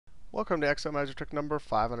Welcome to Excel Magic Trick number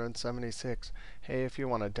 576. Hey, if you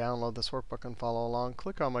want to download this workbook and follow along,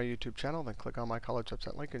 click on my YouTube channel, then click on my college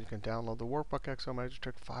website link, and you can download the workbook Excel Magic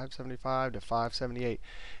Trick 575 to 578.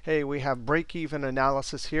 Hey, we have break-even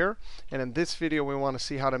analysis here, and in this video we want to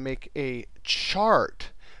see how to make a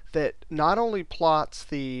chart that not only plots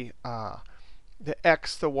the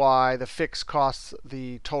X, the Y, the fixed costs,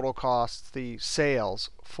 the total costs, the sales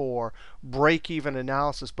for break-even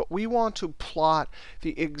analysis. But we want to plot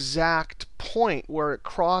the exact point where it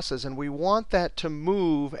crosses. And we want that to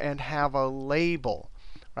move and have a label,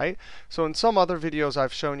 right? So in some other videos,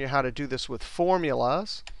 I've shown you how to do this with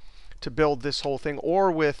formulas to build this whole thing,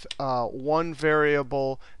 or with one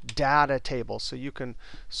variable data table. So you can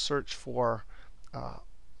search for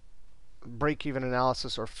break-even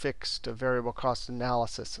analysis or fixed variable cost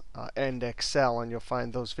analysis and Excel, and you'll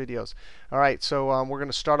find those videos. All right, so we're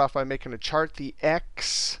going to start off by making a chart. The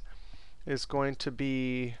X is going to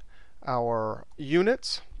be our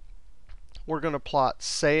units. We're going to plot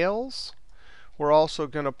sales. We're also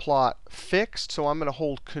going to plot fixed. So I'm going to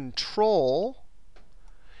hold Control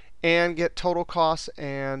and get total costs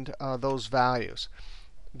and those values.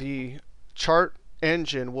 The chart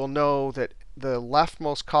engine will know that the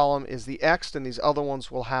leftmost column is the X, and these other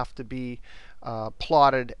ones will have to be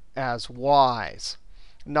plotted as Y's.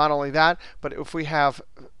 Not only that, but if we have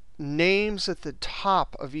names at the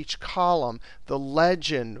top of each column, the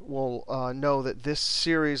legend will know that this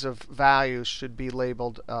series of values should be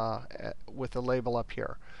labeled with a label up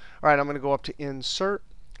here. All right, I'm going to go up to Insert,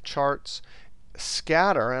 Charts,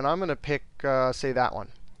 Scatter, and I'm going to pick, say, that one.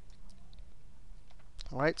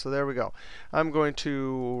 All right, so there we go. I'm going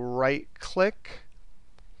to right-click,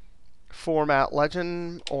 Format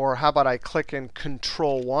Legend, or how about I click in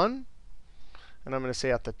Control-1, and I'm going to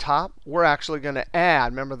say at the top. We're actually going to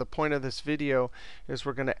add, remember the point of this video is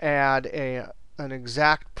we're going to add an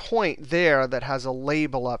exact point there that has a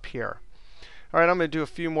label up here. All right, I'm going to do a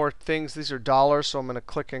few more things. These are dollars, so I'm going to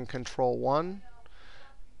click in Control-1,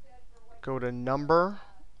 go to Number,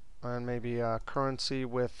 and maybe currency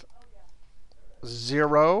with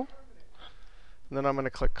 0. And then I'm going to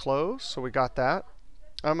click Close. So we got that.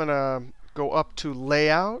 I'm going to go up to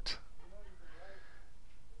Layout.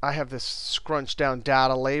 I have this scrunched down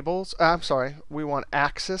data labels. I'm sorry. We want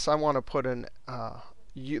axis. I want to put in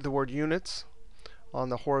the word units on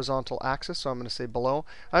the horizontal axis. So I'm going to say below.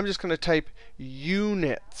 I'm just going to type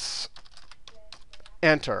units.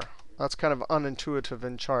 Enter. That's kind of unintuitive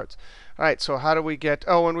in charts. All right. So how do we get?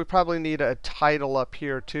 Oh, and we probably need a title up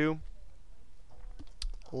here too.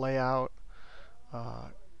 Layout,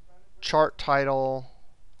 chart title,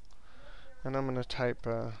 and I'm going to type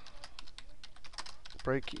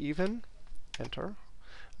break even, enter.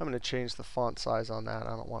 I'm going to change the font size on that.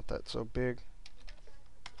 I don't want that so big.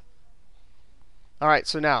 All right,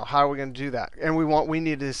 so now how are we going to do that? And we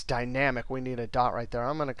need this dynamic. We need a dot right there.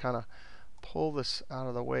 I'm going to kind of pull this out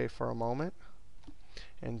of the way for a moment.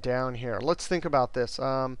 And down here, let's think about this.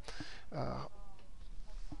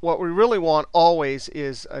 What we really want always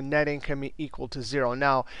is a net income equal to 0.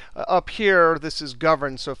 Now, up here, this is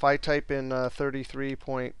governed. So if I type in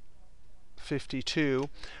 33.52,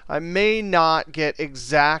 I may not get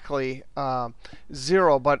exactly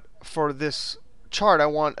 0. But for this chart, I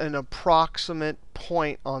want an approximate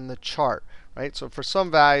point on the chart, right? So for some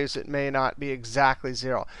values, it may not be exactly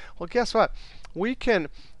 0. Well, guess what? We can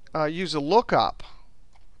use a lookup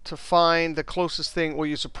to find the closest thing. We'll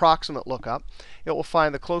use approximate lookup. It will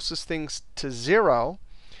find the closest things to 0.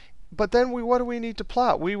 But then what do we need to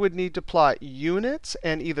plot? We would need to plot units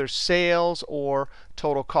and either sales or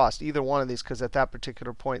total cost, either one of these, because at that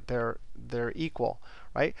particular point they're equal,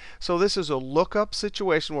 right? So this is a lookup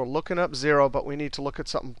situation. We're looking up 0, but we need to look at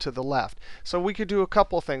something to the left. So we could do a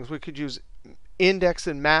couple of things. We could use index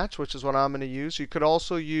and match, which is what I'm going to use. You could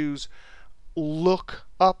also use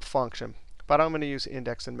lookup function. But I'm going to use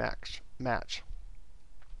index and match.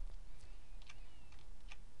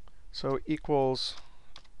 So equals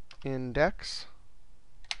index.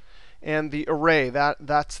 And the array,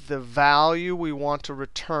 that's the value we want to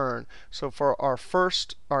return. So for our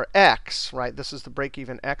x, right, this is the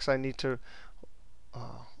break-even x, I need to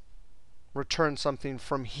return something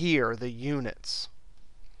from here, the units.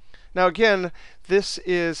 Now again, this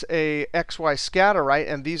is a XY scatter, right?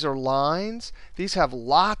 And these are lines. These have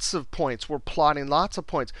lots of points. We're plotting lots of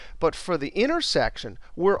points. But for the intersection,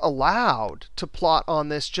 we're allowed to plot on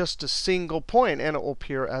this just a single point, and it will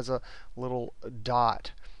appear as a little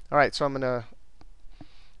dot. All right, so I'm going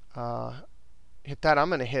to hit that. I'm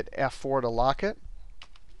going to hit F4 to lock it,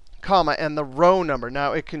 comma, and the row number.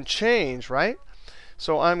 Now it can change, right?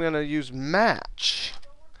 So I'm going to use match.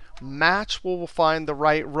 match will find the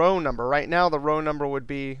right row number. Right now, the row number would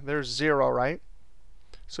be, there's 0, right?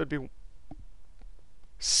 So it'd be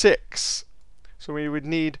 6. So we would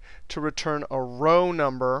need to return a row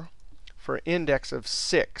number for index of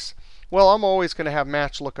 6. Well, I'm always going to have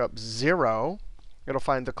match lookup 0. It'll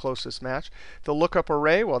find the closest match. The lookup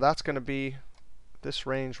array, well, that's going to be this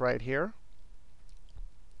range right here.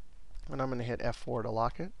 And I'm going to hit F4 to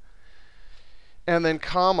lock it. And then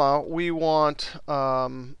comma, we want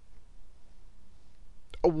 1.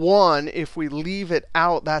 If we leave it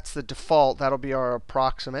out, that's the default. That'll be our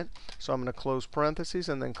approximate. So I'm going to close parentheses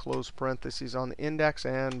and then close parentheses on the index,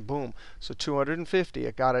 and boom. So 250.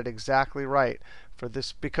 It got it exactly right for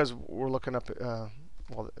this because we're looking up.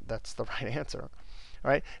 Well, that's the right answer. All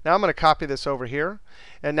right. Now I'm going to copy this over here,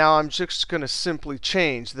 and now I'm just going to simply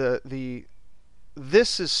change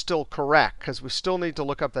this is still correct because we still need to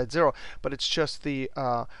look up that 0, but it's just the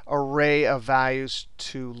array of values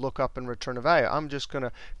to look up and return a value. I'm just going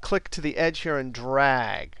to click to the edge here and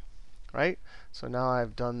drag, right? So now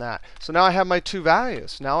I've done that. So now I have my 2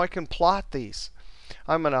 values. Now I can plot these.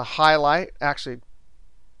 I'm going to highlight, actually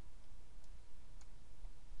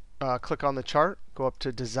click on the chart, go up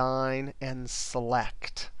to Design, and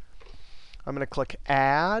Select. I'm going to click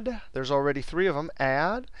Add. There's already 3 of them.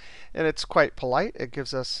 Add. And it's quite polite. It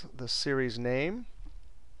gives us the series name.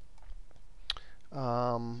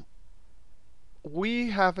 We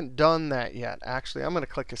haven't done that yet. Actually, I'm going to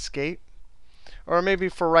click Escape. Or maybe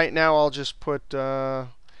for right now, I'll just put breakeven.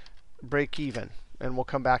 And we'll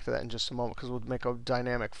come back to that in just a moment because we'll make a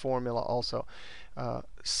dynamic formula also.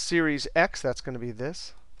 Series X, that's going to be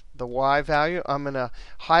this. The Y value, I'm going to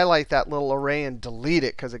highlight that little array and delete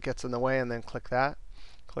it because it gets in the way, and then click that.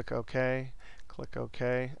 Click OK. Click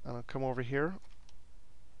OK. I'll come over here.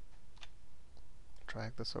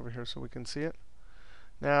 Drag this over here so we can see it.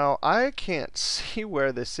 Now, I can't see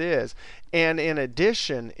where this is. And in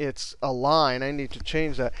addition, it's a line. I need to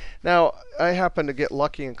change that. Now, I happen to get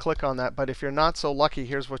lucky and click on that. But if you're not so lucky,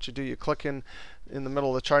 here's what you do. You click in the middle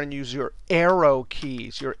of the chart and use your arrow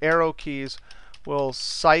keys. Your arrow keys will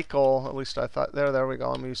cycle. At least I thought. There we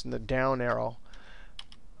go. I'm using the down arrow.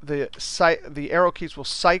 The arrow keys will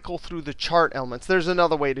cycle through the chart elements. There's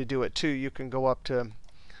another way to do it, too. You can go up to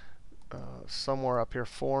somewhere up here,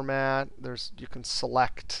 Format. You can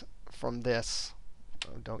select from this.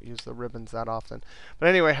 Don't use the ribbons that often. But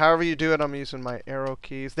anyway, however you do it, I'm using my arrow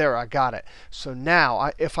keys. There, I got it. So now,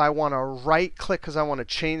 if I want to right-click because I want to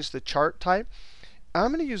change the chart type,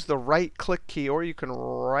 I'm going to use the right-click key, or you can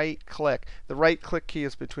right-click. The right-click key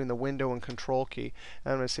is between the window and control key.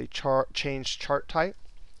 And I'm going to say change chart type.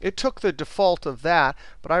 It took the default of that,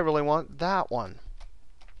 but I really want that one.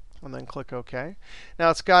 And then click OK.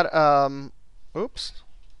 Now it's got, oops,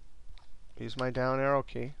 use my down arrow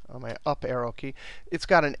key, or my up arrow key. It's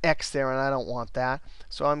got an X there, and I don't want that.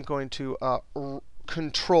 So I'm going to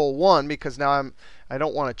Control 1, because now I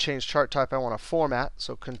don't want to change chart type. I want to format.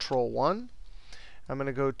 So Control 1. I'm going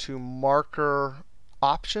to go to Marker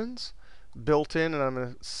Options, Built in, and I'm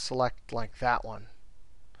going to select like that one.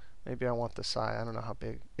 Maybe I want the size. I don't know how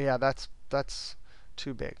big. Yeah, that's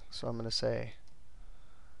too big. So I'm going to say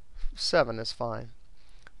 7 is fine.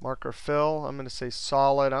 Marker Fill, I'm going to say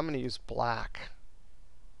Solid. I'm going to use black.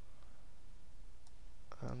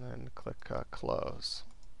 And then click Close.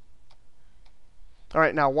 All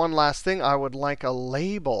right, now one last thing. I would like a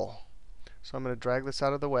label. So I'm going to drag this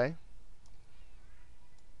out of the way.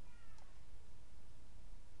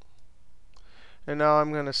 And now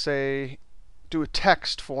I'm going to say, do a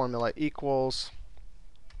text formula equals,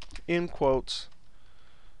 in quotes,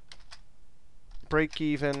 break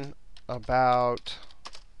even about.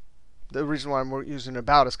 The reason why I'm using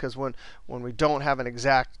about is because when we don't have an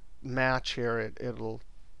exact match here,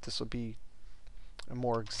 this will be a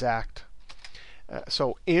more exact.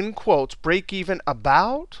 So in quotes, break even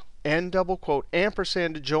about, end double quote,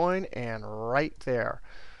 ampersand to join, and right there,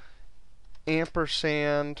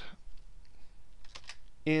 ampersand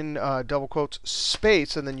in double quotes,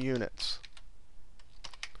 space, and then units.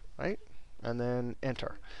 Right? And then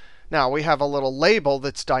enter. Now we have a little label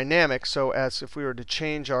that's dynamic. So as if we were to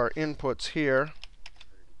change our inputs here,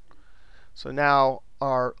 so now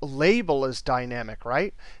our label is dynamic,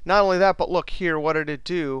 right? Not only that, but look here, what did it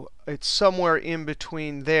do? It's somewhere in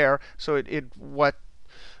between there. So what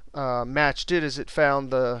match did is it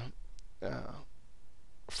found the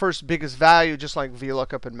first biggest value, just like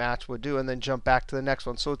VLOOKUP and match would do, and then jump back to the next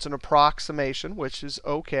one. So it's an approximation, which is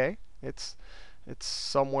OK. It's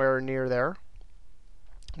somewhere near there.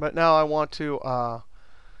 But now I want to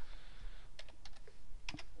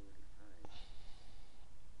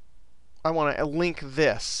link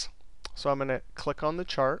this. So I'm going to click on the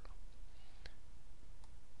chart.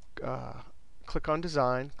 click on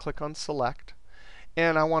Design, click on Select,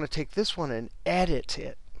 and I want to take this one and edit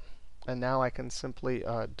it. And now I can simply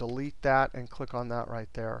delete that and click on that right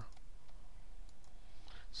there.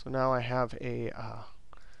 So now I have a,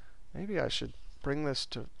 maybe I should bring this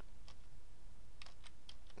to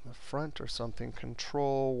the front or something.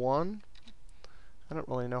 Control 1. I don't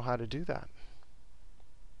really know how to do that.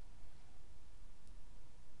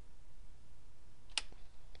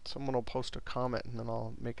 Someone will post a comment and then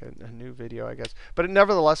I'll make a new video, I guess. But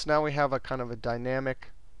nevertheless, now we have a kind of a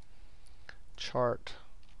dynamic chart.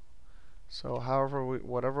 So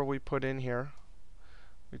whatever we put in here,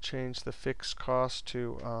 we change the fixed cost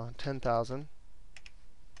to 10,000.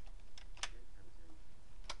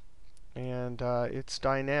 And it's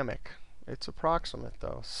dynamic. It's approximate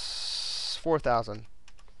though, 4,000.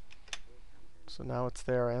 So now it's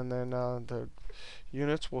there. And then the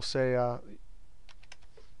units will say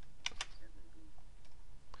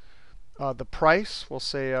the price will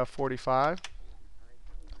say 45.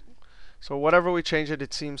 So whatever we change it,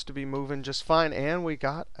 it seems to be moving just fine. And we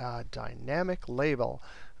got a dynamic label.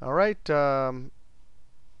 All right,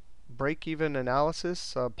 break-even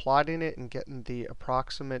analysis, plotting it and getting the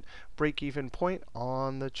approximate break-even point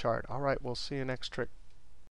on the chart. All right, we'll see you next trick.